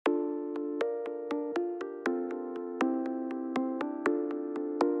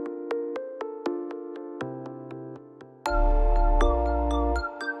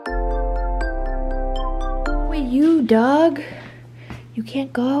Doug. You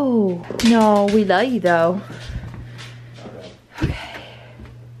can't go. No, we love you though. Okay.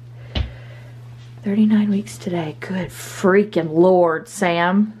 39 weeks today. Good freaking Lord,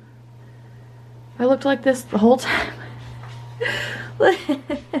 Sam. I looked like this the whole time.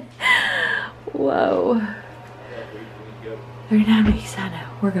 Whoa. 39 weeks, I know.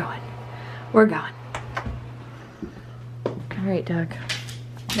 We're going. We're going. All right, Doug.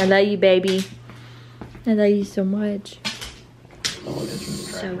 I love you, baby. I love you so much.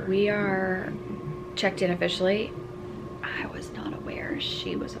 So we are checked in officially. I was not aware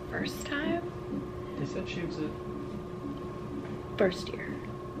she was a first time. They said she was a first year.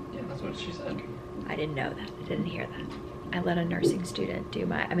 Yeah, that's what she said. I didn't know that. I didn't hear that. I let a nursing student do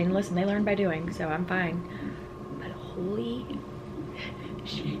my, I mean, listen, they learn by doing, so I'm fine. But holy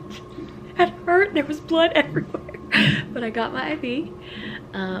shit. It hurt. There was blood everywhere. But I got my IV.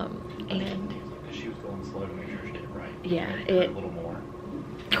 And she was going slow to make sure she did it right. Yeah, it a little more.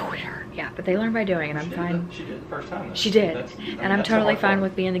 Oh, it hurt. Yeah, but they learn by doing, and I'm fine. She did the first time. Though. She did. And I'm totally fine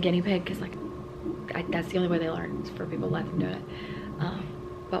with being the guinea pig, because like, that's the only way they learn, is for people to let them do it.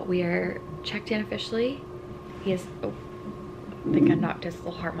 But we are checked in officially. He is, oh, I think I knocked his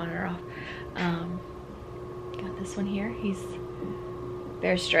little heart monitor off. Got this one here. He's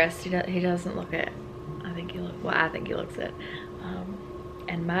very stressed. He doesn't look it. I think he looks it.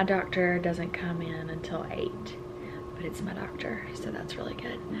 And my doctor doesn't come in until 8, but it's my doctor, so that's really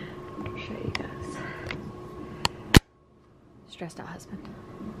good. I'll show you guys. Stressed out husband.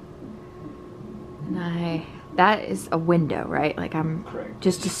 And that is a window, right? Like I'm Correct.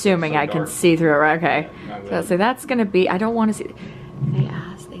 Just assuming so I can dark. see through it, right? Okay. Yeah, So that's gonna be, I don't want to see. They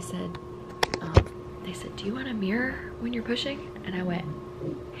asked, they said, do you want a mirror when you're pushing? And I went,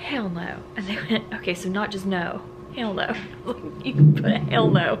 hell no. And they went, okay, so not just no, hell no. You can put a hell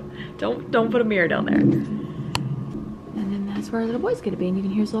no. Don't put a mirror down there. And then that's where our little boy's gonna be, and you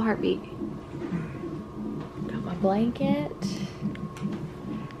can hear his little heartbeat. Got my blanket.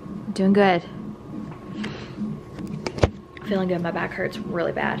 Doing good. Feeling good. My back hurts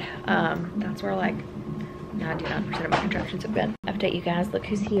really bad. That's where like 99% of my contractions have been. Update you guys. Look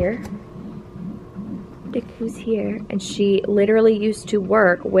who's here. Look who's here. And she literally used to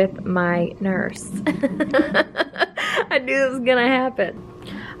work with my nurse. I knew this was gonna happen.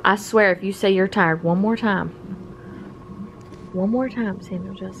 I swear, if you say you're tired one more time,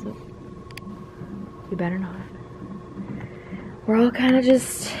 Samuel Joseph, you better not. We're all kind of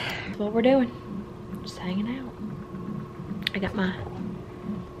just, that's what we're doing. Just hanging out. I got my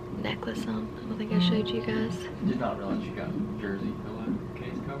necklace on. I don't think I showed you guys. I did not realize you got jersey pillow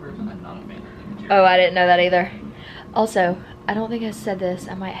case covers. I'm not a fan of the material. Oh, I didn't know that either. Also, I don't think I said this.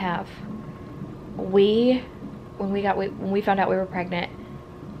 I might have. When we found out we were pregnant,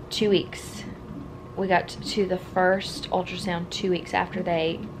 2 weeks. We got to the first ultrasound 2 weeks after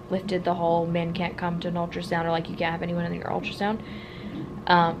they lifted the whole men can't come to an ultrasound, or like you can't have anyone in your ultrasound.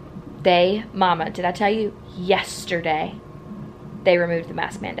 Mama, did I tell you yesterday they removed the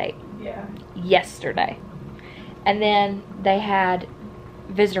mask mandate? Yeah. Yesterday. And then they had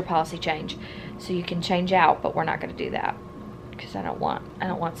visitor policy change, so you can change out, but we're not going to do that because I don't want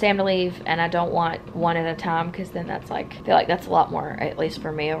Sam to leave, and I don't want one at a time, because then that's like, I feel like that's a lot more, at least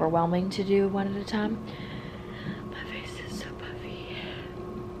for me, overwhelming to do one at a time. My face is so puffy.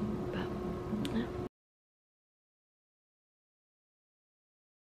 But yeah.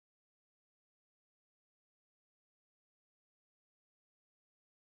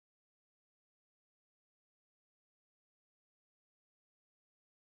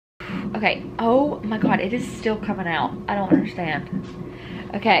 Okay, oh my god, it is still coming out. I don't understand.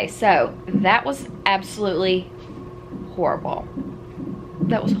 Okay, so that was absolutely horrible.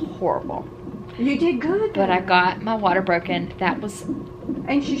 That was horrible. You did good. But I got my water broken. That was...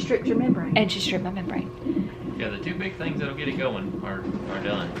 And she stripped your membrane. And she stripped my membrane. Yeah, the two big things that'll get it going are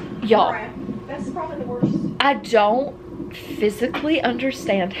done. Y'all, That's probably the worst. I don't physically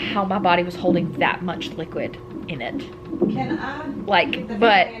understand how my body was holding that much liquid in it. Can I Like, get the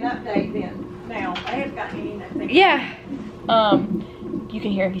but... an update then? Now, I have got anything. Yeah. You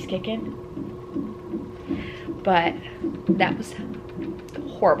can hear him, he's kicking. But that was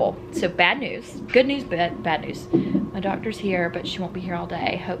horrible. So bad news. Good news, bad news. My doctor's here, but she won't be here all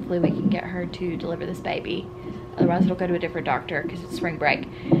day. Hopefully we can get her to deliver this baby. Otherwise it'll go to a different doctor because it's spring break.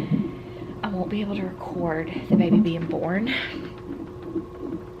 I won't be able to record the baby being born,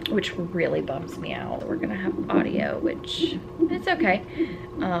 which really bums me out. We're gonna have audio, which it's okay.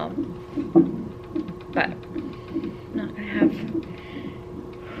 But I'm not gonna have,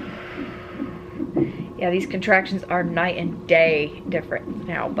 Yeah, these contractions are night and day different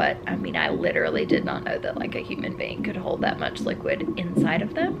now, but I mean, I literally did not know that like a human being could hold that much liquid inside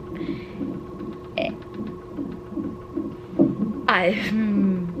of them.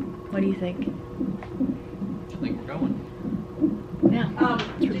 What do you think? I think we're going. Yeah.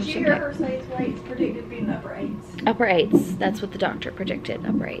 Did you hear her say its weight's predicted to be in the upper 8s? Upper 8s. That's what the doctor predicted,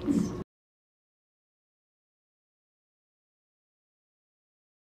 upper 8s.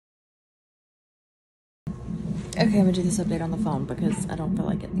 Okay, I'm gonna do this update on the phone because I don't feel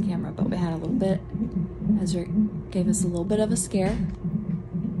like getting the camera, but we had a little bit. Ezra gave us a little bit of a scare.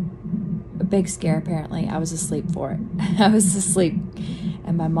 A big scare, apparently. I was asleep for it. I was asleep,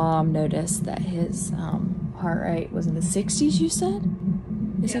 and my mom noticed that his heart rate was in the 60s, you said?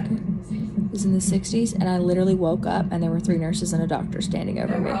 Is that good? It was in the 60s, and I literally woke up, and there were 3 nurses and a doctor standing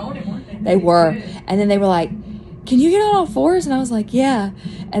over me. They were. And then they were like, can you get on all 4s? And I was like, yeah.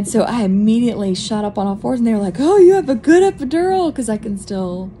 And so I immediately shot up on all 4s, and they were like, oh, you have a good epidural, because I can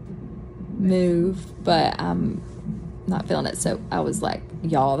still move, but I'm not feeling it. So I was like,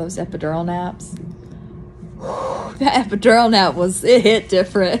 y'all, those epidural naps, that epidural nap it hit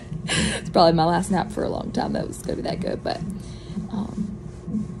different. It's probably my last nap for a long time. That was gonna be that good, but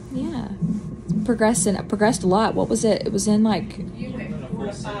yeah, it progressed a lot. What was it? It was in like, You went 4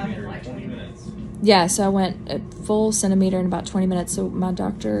 to 5 in like 20 minutes. yeah, so I went a full centimeter in about 20 minutes. So my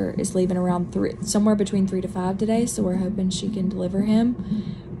doctor is leaving around somewhere between 3 to 5 today. So we're hoping she can deliver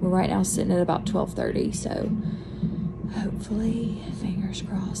him. We're right now sitting at about 12:30. So hopefully, fingers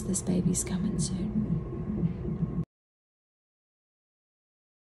crossed, this baby's coming soon.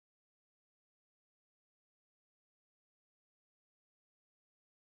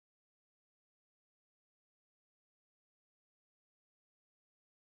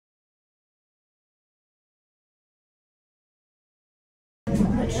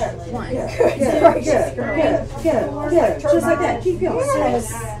 Good. Just like that. Keep going.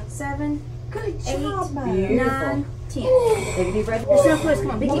 7, Good 8, job, 9, 10. Take a deep breath. You're so close.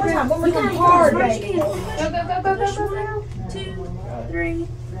 Come on, big deep breath. One more You time. got it. Hard, Hard, baby. Go, go, go, go, go. 2, 3,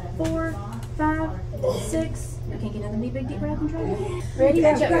 4, 5, 6. Okay, get another big deep breath and try it. Ready?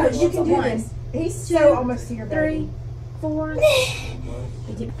 Go, Go. go. Push. You can do 1, this. He's so almost to your 3, baby. 4. Big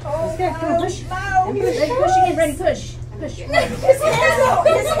deep. Oh, Let's go. Come on, push. no. And push. Ready? Push again. Ready? Push. Push. His hands up.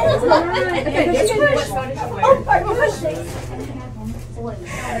 His hands up. Alright. Okay, Push, push. push. Oh, my gosh.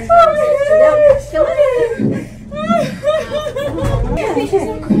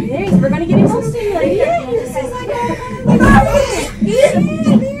 We're gonna get him some stimulator.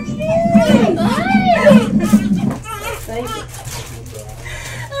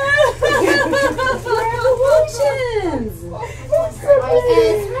 Congratulations!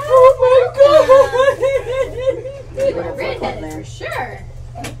 Oh my god! You were redheaded for sure.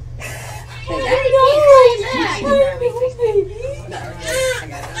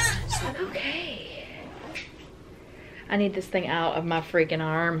 Okay. I need this thing out of my freaking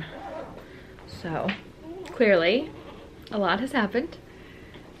arm. So, clearly, a lot has happened.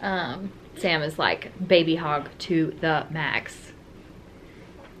 Sam is like baby hog to the max.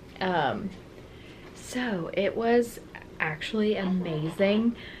 So, it was actually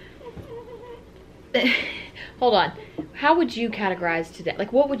amazing. Hold on. How would you categorize today?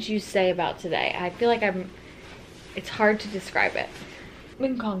 Like, what would you say about today? I feel like it's hard to describe it. We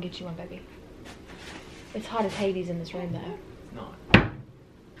can call and get you one, baby. It's hot as Hades in this room, though. It's not.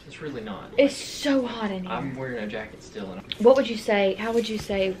 It's really not. It's so hot in here. I'm wearing a jacket still, and What would you say? How would you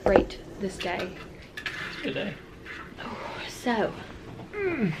say rate this day? it's a good day. So,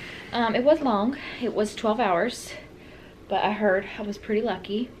 it was long. It was 12 hours, but I heard I was pretty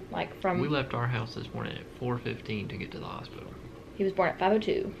lucky. Like We left our house this morning at 4:15 to get to the hospital. He was born at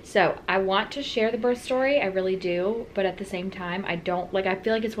 5:02. So I want to share the birth story, I really do, but at the same time, I don't, like, I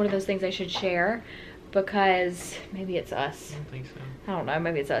feel like it's one of those things I should share because maybe it's us. I don't think so. I don't know,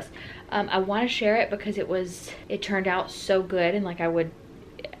 maybe it's us. I want to share it because it turned out so good, and like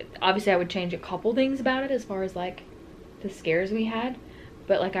obviously I would change a couple things about it as far as like the scares we had,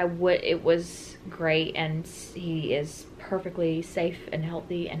 but like it was great, and he is perfectly safe and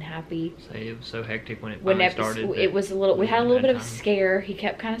healthy and happy. Say it was so hectic when it finally started. It was we had a little bit of a time. scare. He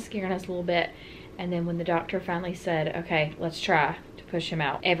kept kind of scaring us a little bit, and then when the doctor finally said, okay, let's try to push him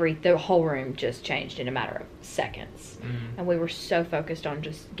out, the whole room just changed in a matter of seconds. And we were so focused on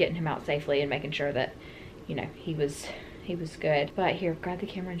just getting him out safely and making sure that, you know, he was good. But here, grab the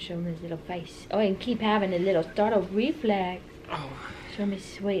camera and show him his little face. Oh, and keep having a little startle reflex. Oh. Show him his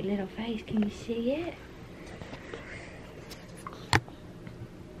sweet little face. Can you see it?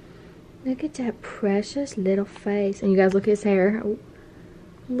 Look at that precious little face. And you guys look at his hair. Oh,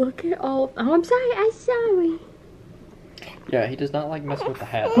 Look at all. Oh, I'm sorry. I'm sorry. Yeah, he does not like messing with the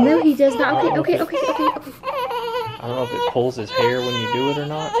hat. No, he does not. Okay. I don't know if it pulls his hair when you do it or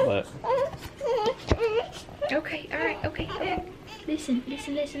not, but... Okay, alright, okay. Listen.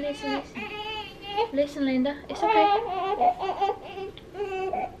 Listen, Linda. It's okay.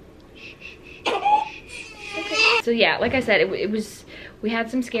 Okay. So yeah, like I said, it was, we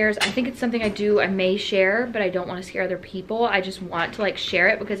had some scares. I think it's something I may share, but I don't want to scare other people. I just want to like share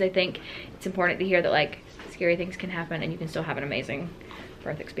it because I think it's important to hear that like scary things can happen and you can still have an amazing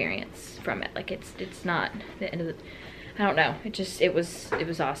birth experience from it. Like it's not the end of the, I don't know. It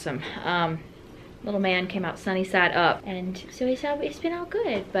was awesome. Little man came out sunny side up, and so it's been all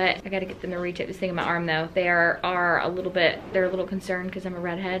good, but I gotta get them to recheck this thing in my arm though. They're a little concerned because I'm a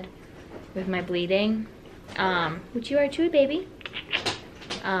redhead with my bleeding, which you are too, baby.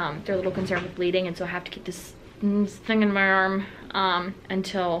 They're a little concerned with bleeding, and so I have to keep this thing in my arm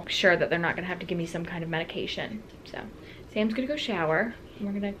until sure that they're not gonna have to give me some kind of medication. So Sam's gonna go shower, and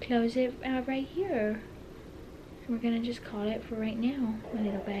we're gonna close it out right here. We're gonna just call it for right now, my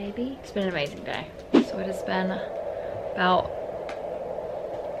little baby. It's been an amazing day. So it has been about,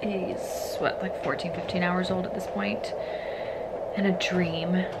 he's what, like 14, 15 hours old at this point. And a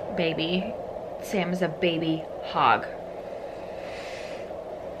dream baby. Sam is a baby hog.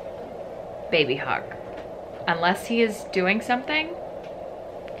 Baby hog. Unless he is doing something,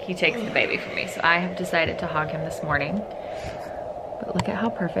 he takes the baby from me. So I have decided to hog him this morning. But look at how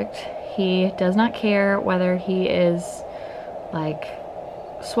perfect. He does not care whether he is like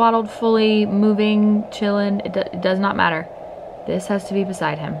swaddled, fully moving, chilling. It does not matter. This has to be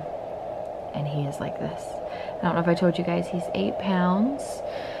beside him. And he is like this. I don't know if I told you guys, he's 8 pounds,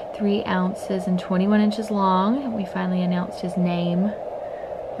 3 ounces and 21 inches long. We finally announced his name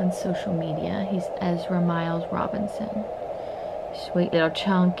on social media. He's Ezra Miles Robinson. Sweet little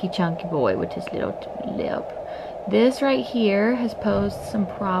chunky boy with his little lip. This right here has posed some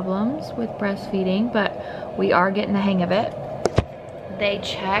problems with breastfeeding, but we are getting the hang of it. They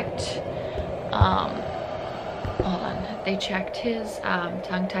checked, hold on. They checked his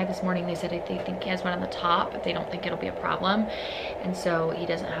tongue tie this morning. They said they think he has one on the top, but they don't think it'll be a problem. And so he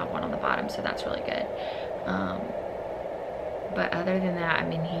doesn't have one on the bottom, so that's really good. But other than that, I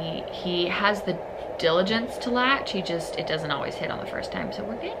mean, he has the diligence to latch. It doesn't always hit on the first time, so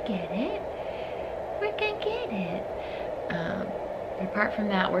we're gonna get it. We're gonna get it. Apart from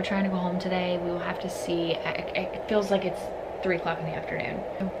that, we're trying to go home today. We will have to see. It feels like it's 3 o'clock in the afternoon.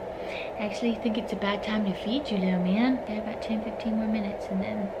 I actually think it's a bad time to feed you, little man. Got about 10, 15 more minutes, and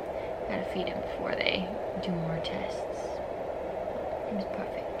then gotta feed him before they do more tests. It was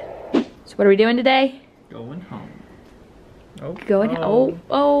perfect. So what are we doing today? Going home. Oh. Going home.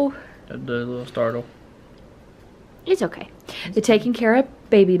 Oh. Had a little startle. It's okay. The taking care of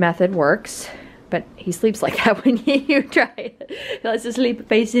baby method works. But he sleeps like that when you try it. He likes to sleep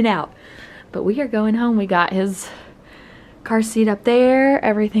facing out. But we are going home. We got his car seat up there.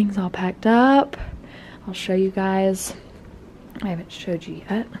 Everything's all packed up. I'll show you guys. I haven't showed you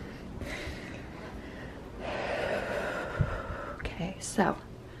yet. Okay, so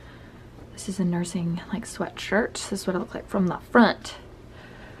this is a nursing like sweatshirt. This is what it looked like from the front.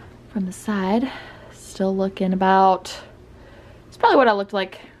 From the side, still looking about, it's probably what I looked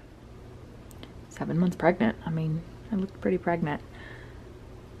like 7 months pregnant. I mean, I looked pretty pregnant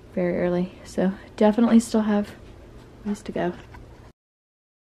very early, so definitely still have ways to go.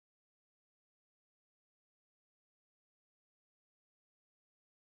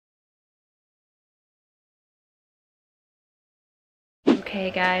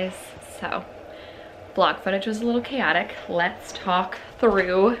 Okay guys, so vlog footage was a little chaotic. Let's talk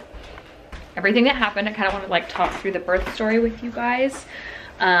through everything that happened. I kind of want to like talk through the birth story with you guys.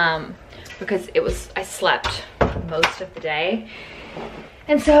 Because I slept most of the day.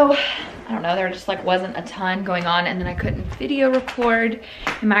 And so, I don't know, there just like wasn't a ton going on, and then I couldn't video record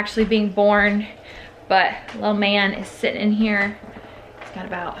him actually being born. But little man is sitting in here. He's got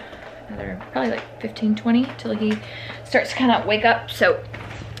about another, probably like 15, 20 till he starts to kind of wake up. So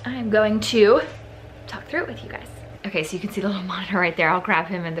I'm going to talk through it with you guys. Okay, so you can see the little monitor right there. I'll grab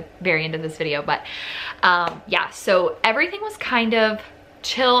him in the very end of this video. But yeah, so everything was kind of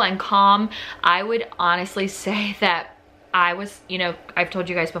chill and calm. I would honestly say that I was, you know, I've told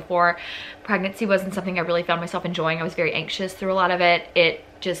you guys before, pregnancy wasn't something I really found myself enjoying. I was very anxious through a lot of it. It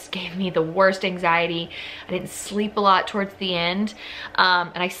just gave me the worst anxiety. I didn't sleep a lot towards the end.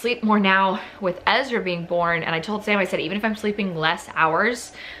 And I sleep more now with Ezra being born. And I told Sam, I said, even if I'm sleeping less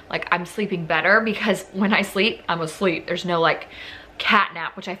hours, like I'm sleeping better, because when I sleep, I'm asleep. There's no like cat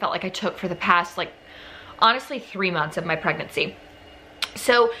nap, which I felt like I took for the past, like, honestly 3 months of my pregnancy.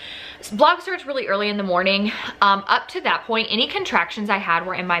 So vlog starts really early in the morning. Up to that point, any contractions I had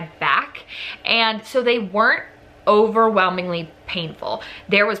were in my back, and so they weren't overwhelmingly painful.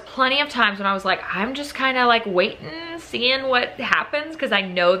 There was plenty of times when I was like, I'm just kind of like waiting, seeing what happens, because I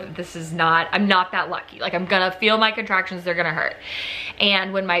know that this is not, I'm not that lucky. Like, I'm gonna feel my contractions, they're gonna hurt.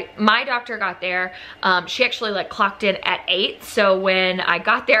 And when my doctor got there, she actually like clocked in at 8. So when I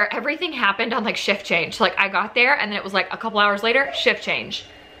got there, everything happened on like shift change. So, like, I got there and then it was like a couple hours later, shift change.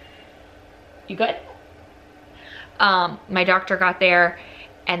 You good? My doctor got there,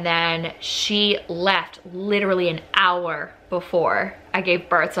 and then she left literally an hour before I gave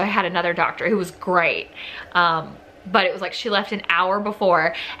birth. So I had another doctor who was great. But it was like she left an hour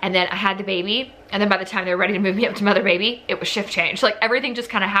before, and then I had the baby, and then by the time they were ready to move me up to mother baby, it was shift change. Like, everything just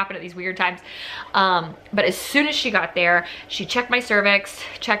kind of happened at these weird times. But as soon as she got there, she checked my cervix,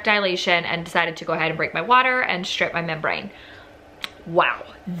 checked dilation, and decided to go ahead and break my water and strip my membrane. Wow,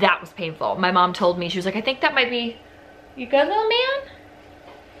 that was painful. My mom told me, she was like, I think that might be, you good, little man?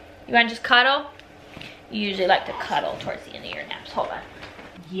 You wanna just cuddle? You usually like to cuddle towards the end of your naps. Hold on.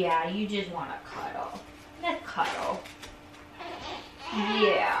 Yeah, you just wanna cuddle. Let's cuddle.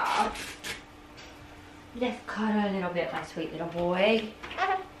 Yeah. Let's cuddle a little bit, my sweet little boy.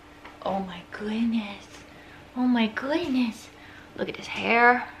 Oh my goodness. Oh my goodness. Look at his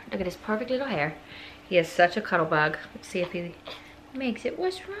hair. Look at his perfect little hair. He is such a cuddle bug. Let's see if he makes it.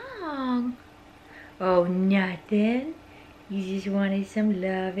 What's wrong? Oh, nothing. You just wanted some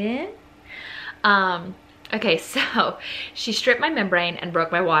loving. Okay, so she stripped my membrane and broke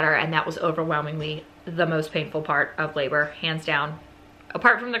my water, and that was overwhelmingly the most painful part of labor, hands down.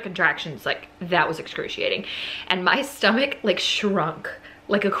 Apart from the contractions, like, that was excruciating. And my stomach like shrunk,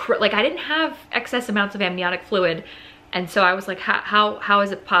 like I didn't have excess amounts of amniotic fluid. And so I was like, how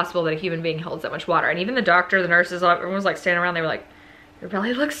is it possible that a human being holds that much water? And even the doctor, the nurses, everyone was like standing around, they were like, your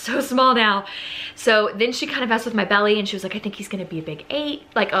belly looks so small now. So then she kind of messed with my belly, and she was like, I think he's gonna be a big 8,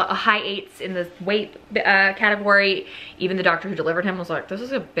 like a high 8s in the weight category. Even the doctor who delivered him was like, this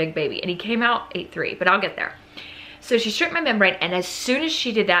is a big baby. And he came out 8'3", but I'll get there. So she stripped my membrane, and as soon as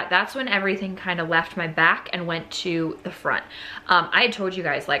she did that, that's when everything kind of left my back and went to the front. I had told you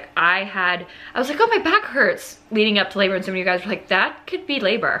guys, like, I was like, oh, my back hurts leading up to labor, and some of you guys were like, that could be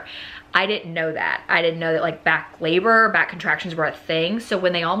labor. I didn't know that. I didn't know that like back labor, back contractions were a thing. So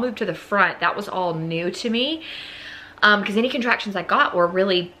when they all moved to the front, that was all new to me. Because any contractions I got were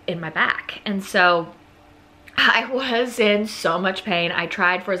really in my back. And so I was in so much pain. I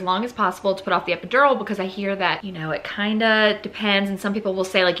tried for as long as possible to put off the epidural, because I hear that, you know, it kind of depends. And some people will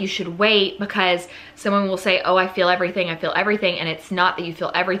say like, you should wait, because someone will say, oh, I feel everything. And it's not that you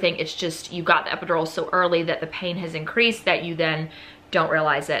feel everything. It's just you got the epidural so early that the pain has increased that you then don't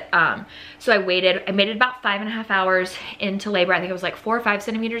realize it. So I waited. I made it about 5.5 hours into labor. I think it was like 4 or 5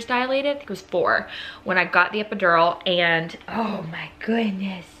 centimeters dilated. I think it was 4 when I got the epidural, and oh my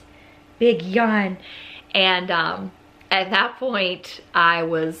goodness, big yawn. And at that point, I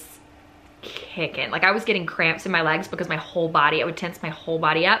was kicking. Like, I was getting cramps in my legs because my whole body, I would tense my whole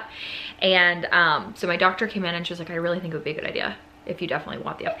body up. And so my doctor came in and she was like, I really think it would be a good idea, if you definitely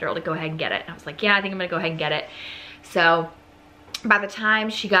want the epidural, to go ahead and get it. And I was like, yeah, I think I'm gonna go ahead and get it. So by the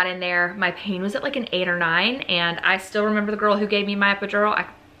time she got in there, my pain was at like an 8 or 9. And I still remember the girl who gave me my epidural.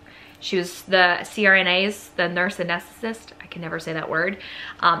 She was the CRNAs, the nurse anesthetist. I can never say that word.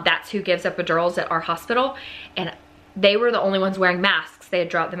 That's who gives epidurals at our hospital. And they were the only ones wearing masks. They had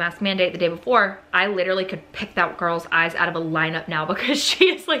dropped the mask mandate the day before. I literally could pick that girl's eyes out of a lineup now, because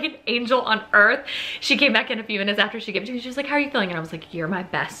she is like an angel on earth. She came back in a few minutes after she gave it to me. She was like, how are you feeling? And I was like, you're my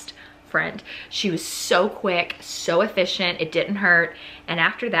best friend. She was so quick, so efficient, it didn't hurt. And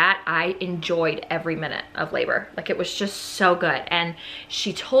after that, I enjoyed every minute of labor. Like, it was just so good. And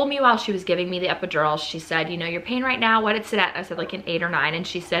she told me while she was giving me the epidural, she said, you know, your pain right now, what it's at? I said like an 8 or 9. And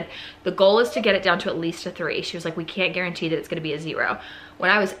she said, the goal is to get it down to at least a 3. She was like, we can't guarantee that it's gonna be a 0.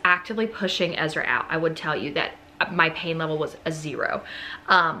 When I was actively pushing Ezra out, I would tell you that my pain level was a 0.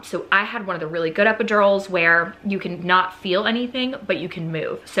 So I had one of the really good epidurals where you can not feel anything, but you can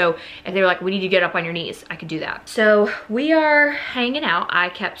move. So if they were like, we need you to get up on your knees, I could do that. So we are hanging out. I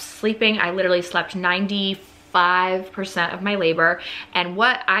kept sleeping. I literally slept 95% of my labor. And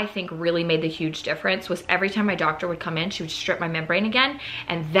what I think really made the huge difference was every time my doctor would come in, she would strip my membrane again,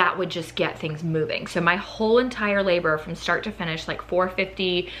 and that would just get things moving. So my whole entire labor from start to finish, like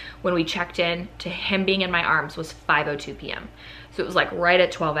 4:50 when we checked in to him being in my arms, was 5:02 p.m. So it was like right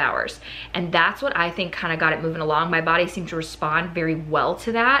at 12 hours. And that's what I think kind of got it moving along. My body seemed to respond very well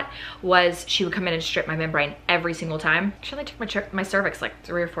to that, was she would come in and strip my membrane every single time. She only took my cervix like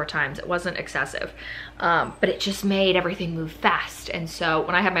 3 or 4 times. It wasn't excessive, but it just made everything move fast. And so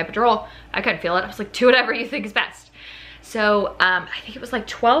when I had my epidural, I couldn't feel it. I was like, do whatever you think is best. So I think it was like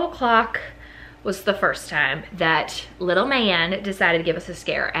 12 o'clock was the first time that little man decided to give us a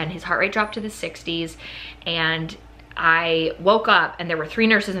scare, and his heart rate dropped to the 60s, and I woke up and there were 3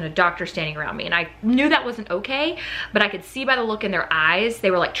 nurses and a doctor standing around me, and I knew that wasn't okay, but I could see by the look in their eyes,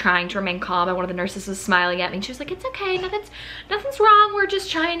 they were like trying to remain calm, and one of the nurses was smiling at me, and she was like, it's okay, nothing's wrong, we're just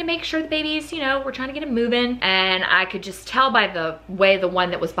trying to make sure the baby's, you know, we're trying to get him moving. And I could just tell by the way the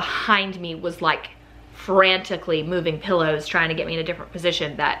one that was behind me was like frantically moving pillows, trying to get me in a different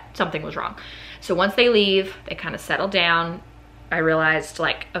position, that something was wrong. So once they leave, they kind of settle down. I realized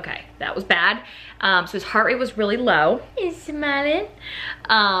like, okay, that was bad. So his heart rate was really low. He's smiling.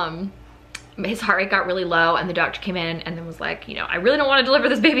 His heart rate got really low, and the doctor came in and then was like, you know, I really don't want to deliver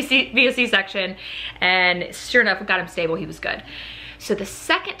this baby via C-section. And sure enough, we got him stable. He was good. So the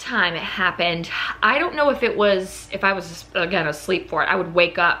second time it happened, I don't know if I was again asleep for it, I would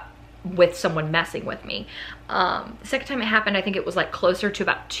wake up with someone messing with me. The second time it happened, I think it was like closer to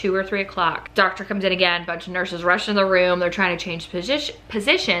about 2 or 3 o'clock. Doctor comes in again, bunch of nurses rush in the room. They're trying to change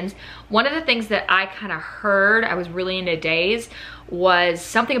positions. One of the things that I kind of heard, I was really in a daze, was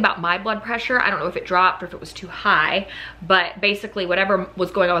something about my blood pressure. I don't know if it dropped or if it was too high, but basically whatever was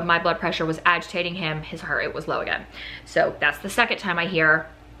going on with my blood pressure was agitating him. His heart rate was low again. So that's the second time I hear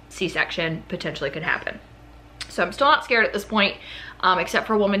C-section potentially could happen. So I'm still not scared at this point, except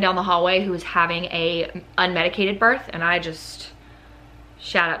for a woman down the hallway who was having a unmedicated birth, and I just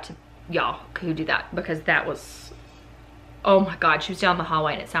shout out to y'all who do that, because that was, oh my God, she was down the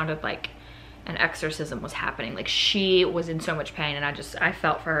hallway and it sounded like an exorcism was happening. Like she was in so much pain, and I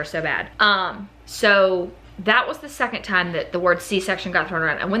felt for her so bad. So that was the second time that the word C-section got thrown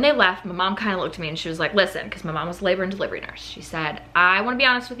around. And when they left, my mom kind of looked at me and she was like, listen, because my mom was a labor and delivery nurse. She said, I want to be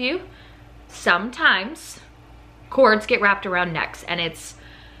honest with you. Sometimes cords get wrapped around necks, and it's,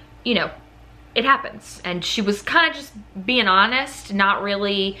 you know, it happens. And she was kind of just being honest, not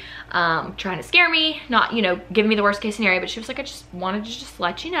really trying to scare me, not, you know, giving me the worst case scenario, but she was like, I just wanted to just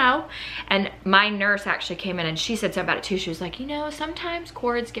let you know. And my nurse actually came in and she said something about it too. She was like, you know, sometimes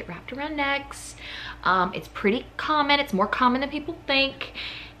cords get wrapped around necks. It's pretty common. It's more common than people think,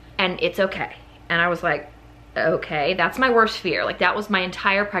 and it's okay. And I was like, okay, that's my worst fear. Like that was my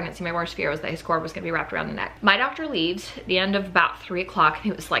entire pregnancy. My worst fear was that his cord was gonna be wrapped around the neck. My doctor leaves at the end of about 3 o'clock. I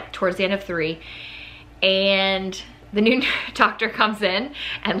think it was like towards the end of 3. And the new doctor comes in,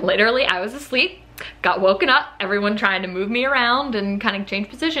 and literally I was asleep, got woken up, everyone trying to move me around and kind of change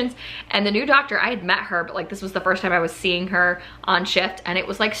positions. And the new doctor, I had met her, but like this was the first time I was seeing her on shift. And it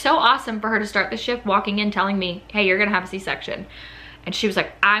was like so awesome for her to start the shift walking in telling me, hey, you're gonna have a C-section. And she was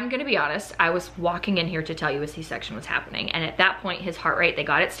like, I'm gonna be honest, I was walking in here to tell you a C-section was happening. And at that point, his heart rate, they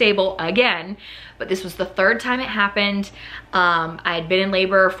got it stable again, but this was the 3rd time it happened. I had been in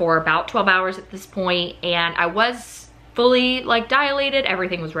labor for about 12 hours at this point, and I was fully like dilated,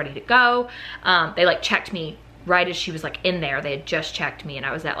 everything was ready to go. They like checked me right as she was like in there. They had just checked me, and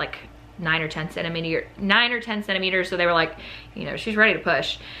I was at like 9 or 10 centimeters. So they were like, you know, she's ready to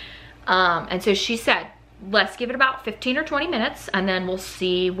push. And so she said, let's give it about 15 or 20 minutes and then we'll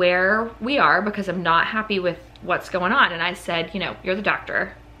see where we are, because I'm not happy with what's going on. And I said, you know, you're the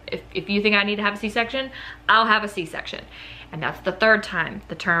doctor. If you think I need to have a C-section, I'll have a C-section. And that's the 3rd time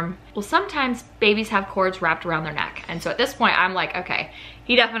the term, well, sometimes babies have cords wrapped around their neck. And so at this point I'm like, okay,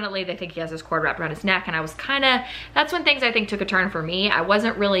 they think he has his cord wrapped around his neck. And I was kind of, that's when things I think took a turn for me. I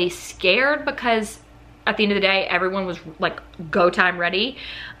wasn't really scared, because at the end of the day, everyone was like go time ready.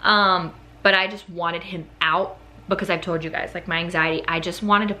 But I just wanted him out, because I've told you guys, like my anxiety, I just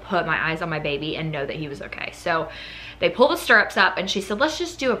wanted to put my eyes on my baby and know that he was okay. So they pulled the stirrups up, and she said, let's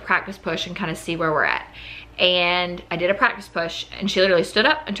just do a practice push and kind of see where we're at. And I did a practice push, and she literally stood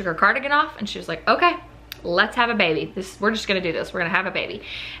up and took her cardigan off, and she was like, okay, let's have a baby. We're just gonna do this. We're gonna have a baby.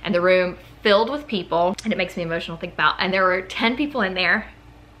 And the room filled with people, and it makes me emotional to think about. And there were 10 people in there,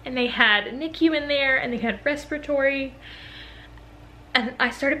 and they had NICU in there, and they had respiratory. And I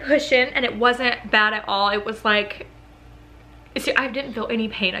started pushing, and it wasn't bad at all. It was like, see, I didn't feel any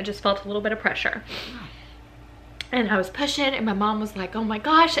pain. I just felt a little bit of pressure. And I was pushing, and my mom was like, oh my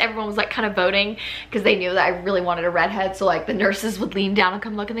gosh. Everyone was like kind of voting, because they knew that I really wanted a redhead. So like the nurses would lean down and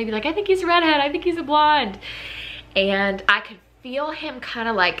come look, and they'd be like, I think he's a redhead. I think he's a blonde. And I could feel him kind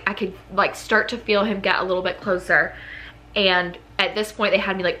of like, I could like start to feel him get a little bit closer. And at this point, they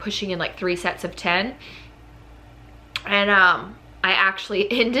had me like pushing in like 3 sets of 10. And I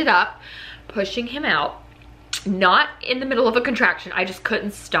actually ended up pushing him out, not in the middle of a contraction. I just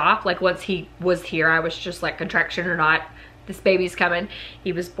couldn't stop. Like once he was here, I was just like, contraction or not, this baby's coming.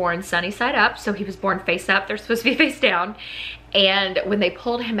 He was born sunny side up, so he was born face up. They're supposed to be face down. And when they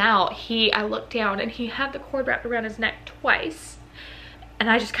pulled him out, I looked down and he had the cord wrapped around his neck twice. And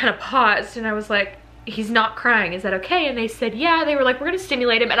I just kind of paused and I was like, he's not crying, is that okay? And they said, yeah. They were like, we're gonna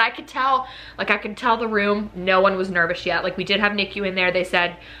stimulate him. And I could tell, like I could tell the room, no one was nervous yet. Like we did have NICU in there. They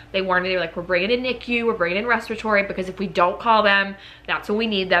said, they warned me, they were like, we're bringing in NICU, we're bringing in respiratory, because if we don't call them, that's when we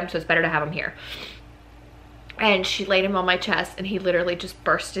need them, so it's better to have them here. And she laid him on my chest and he literally just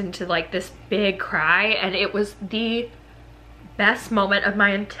burst into like this big cry, and it was the best moment of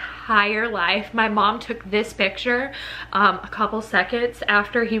my entire life. My mom took this picture a couple seconds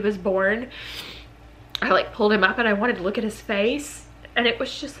after he was born. I like pulled him up and I wanted to look at his face, and it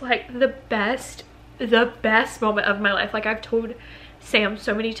was just like the best moment of my life. Like I've told Sam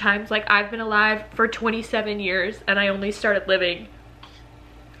so many times, like I've been alive for 27 years and I only started living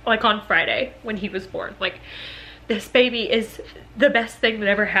like on Friday when he was born. Like this baby is the best thing that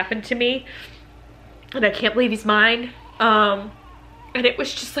ever happened to me, and I can't believe he's mine. And it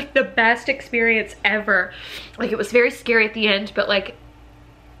was just like the best experience ever. Like it was very scary at the end, but like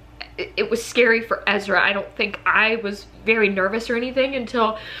it was scary for Ezra. I don't think I was very nervous or anything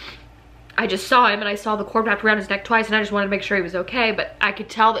until I just saw him and I saw the cord wrapped around his neck twice, and I just wanted to make sure he was okay. But I could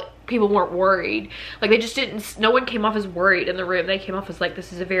tell that people weren't worried. Like they just didn't, no one came off as worried in the room. They came off as like,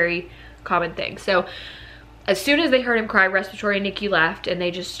 this is a very common thing. So as soon as they heard him cry, respiratory and NICU left, and they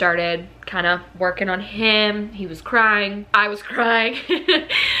just started kind of working on him. He was crying, I was crying.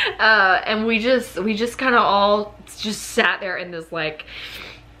 And we just kind of all just sat there in this like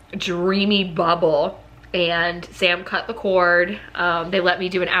dreamy bubble. And Sam cut the cord. They let me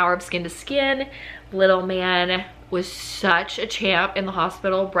do an hour of skin to skin. Little man was such a champ in the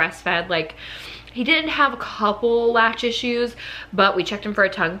hospital, breastfed. Like he didn't have a couple latch issues, but we checked him for a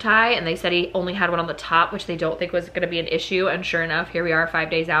tongue tie and they said he only had one on the top, which they don't think was gonna be an issue. And sure enough, here we are 5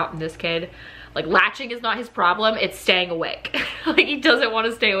 days out, and this kid, like latching is not his problem, it's staying awake. Like he doesn't want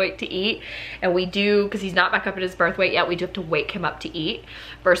to stay awake to eat. And we do, because he's not back up at his birth weight yet, we do have to wake him up to eat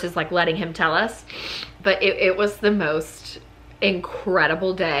versus like letting him tell us. But it was the most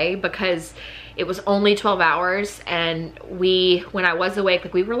incredible day because it was only 12 hours, and when I was awake,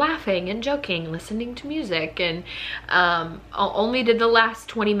 like we were laughing and joking, listening to music, and only did the last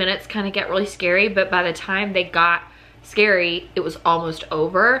 20 minutes kind of get really scary, but by the time they got scary, it was almost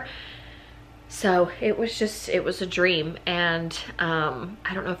over. So it was a dream. And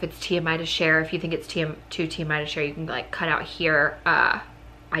I don't know if it's TMI to share. If you think it's too TMI to share, you can like cut out here. I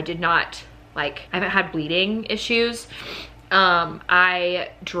haven't had bleeding issues. I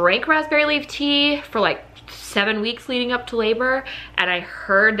drank raspberry leaf tea for like 7 weeks leading up to labor, and I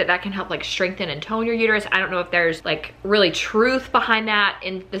heard that can help like strengthen and tone your uterus. I don't know if there's like really truth behind that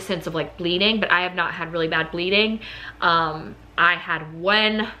in the sense of like bleeding, but I have not had really bad bleeding. I had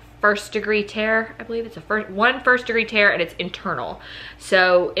one first-degree tear. I believe it's one first-degree tear, and it's internal.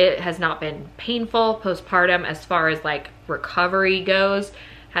 So it has not been painful postpartum as far as like recovery goes.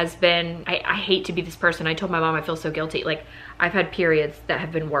 Has been, I hate to be this person. I told my mom I feel so guilty. Like I've had periods that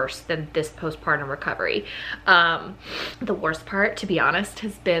have been worse than this postpartum recovery. The worst part, to be honest,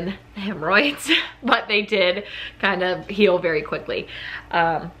 has been the hemorrhoids, but they did kind of heal very quickly.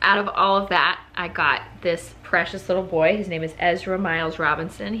 Out of all of that, I got this precious little boy. His name is Ezra Miles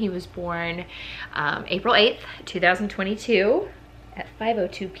Robinson. He was born April 8th, 2022 at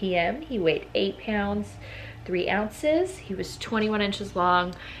 5:02 p.m. He weighed 8 pounds. 3 ounces. He was 21 inches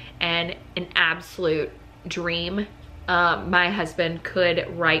long and an absolute dream. My husband could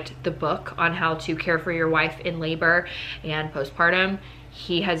write the book on how to care for your wife in labor and postpartum.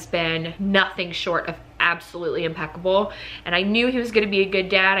 He has been nothing short of absolutely impeccable. And I knew he was going to be a good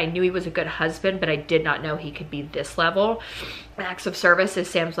dad. I knew he was a good husband, but I did not know he could be this level. Acts of service is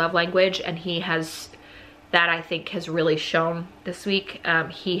Sam's love language, and he has, that I think has really shown this week.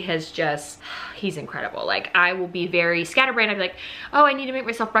 He's incredible. Like I will be very scatterbrained. I'll be like, oh, I need to make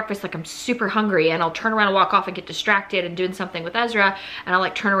myself breakfast. Like I'm super hungry, and I'll turn around and walk off and get distracted and doing something with Ezra, and I'll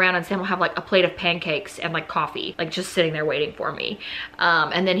like turn around and Sam will have like a plate of pancakes and like coffee, like just sitting there waiting for me.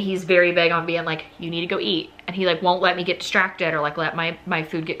 And then he's very big on being like, you need to go eat. And he like won't let me get distracted or like let my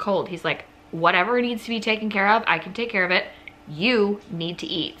food get cold. He's like, whatever needs to be taken care of, I can take care of it. You need to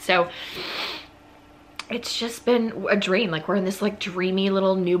eat. So it's just been a dream. Like we're in this like dreamy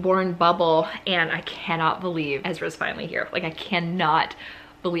little newborn bubble, and I cannot believe Ezra's finally here. Like I cannot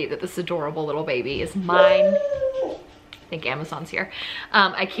believe that this adorable little baby is mine. think Amazon's here.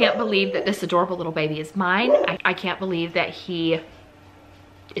 I can't believe that this adorable little baby is mine. I can't believe that he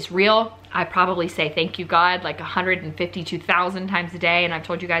is real. I probably say thank you God like 152,000 times a day, and I've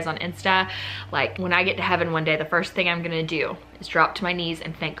told you guys on Insta, like when I get to heaven one day, the first thing I'm gonna do is drop to my knees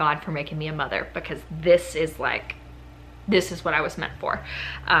and thank God for making me a mother, because this is what I was meant for.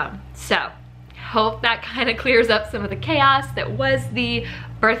 So hope that kind of clears up some of the chaos that was the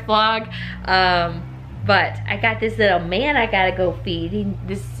birth vlog. But I got this little man I gotta go feed.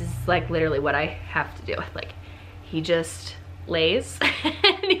 This is like literally what I have to do. Like, he just lays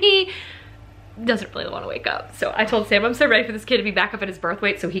and he doesn't really want to wake up. So I told Sam I'm so ready for this kid to be back up at his birth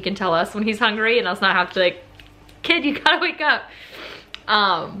weight so he can tell us when he's hungry and us not have to like, kid, you gotta wake up.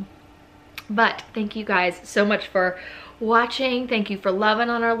 But thank you guys so much for watching. Thank you for loving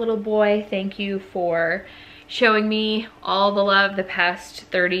on our little boy. Thank you for showing me all the love the past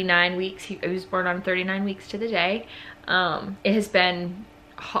 39 weeks. He was born on 39 weeks to the day. It has been,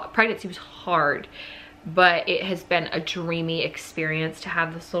 pregnancy was hard, but it has been a dreamy experience to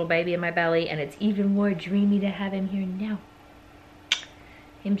have this little baby in my belly, and it's even more dreamy to have him here now.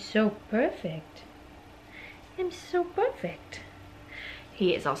 I'm so perfect. I'm so perfect.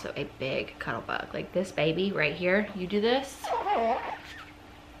 He is also a big cuddle bug. Like this baby right here, you do this,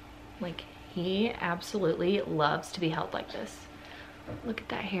 like he absolutely loves to be held like this. Look at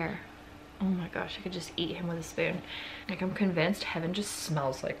that hair. Oh my gosh, I could just eat him with a spoon. Like, I'm convinced heaven just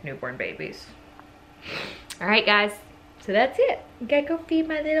smells like newborn babies. All right, guys, so that's it. Gotta go feed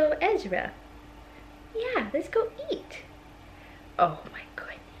my little Ezra. Yeah, let's go eat. Oh my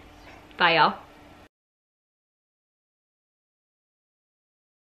goodness. Bye, y'all.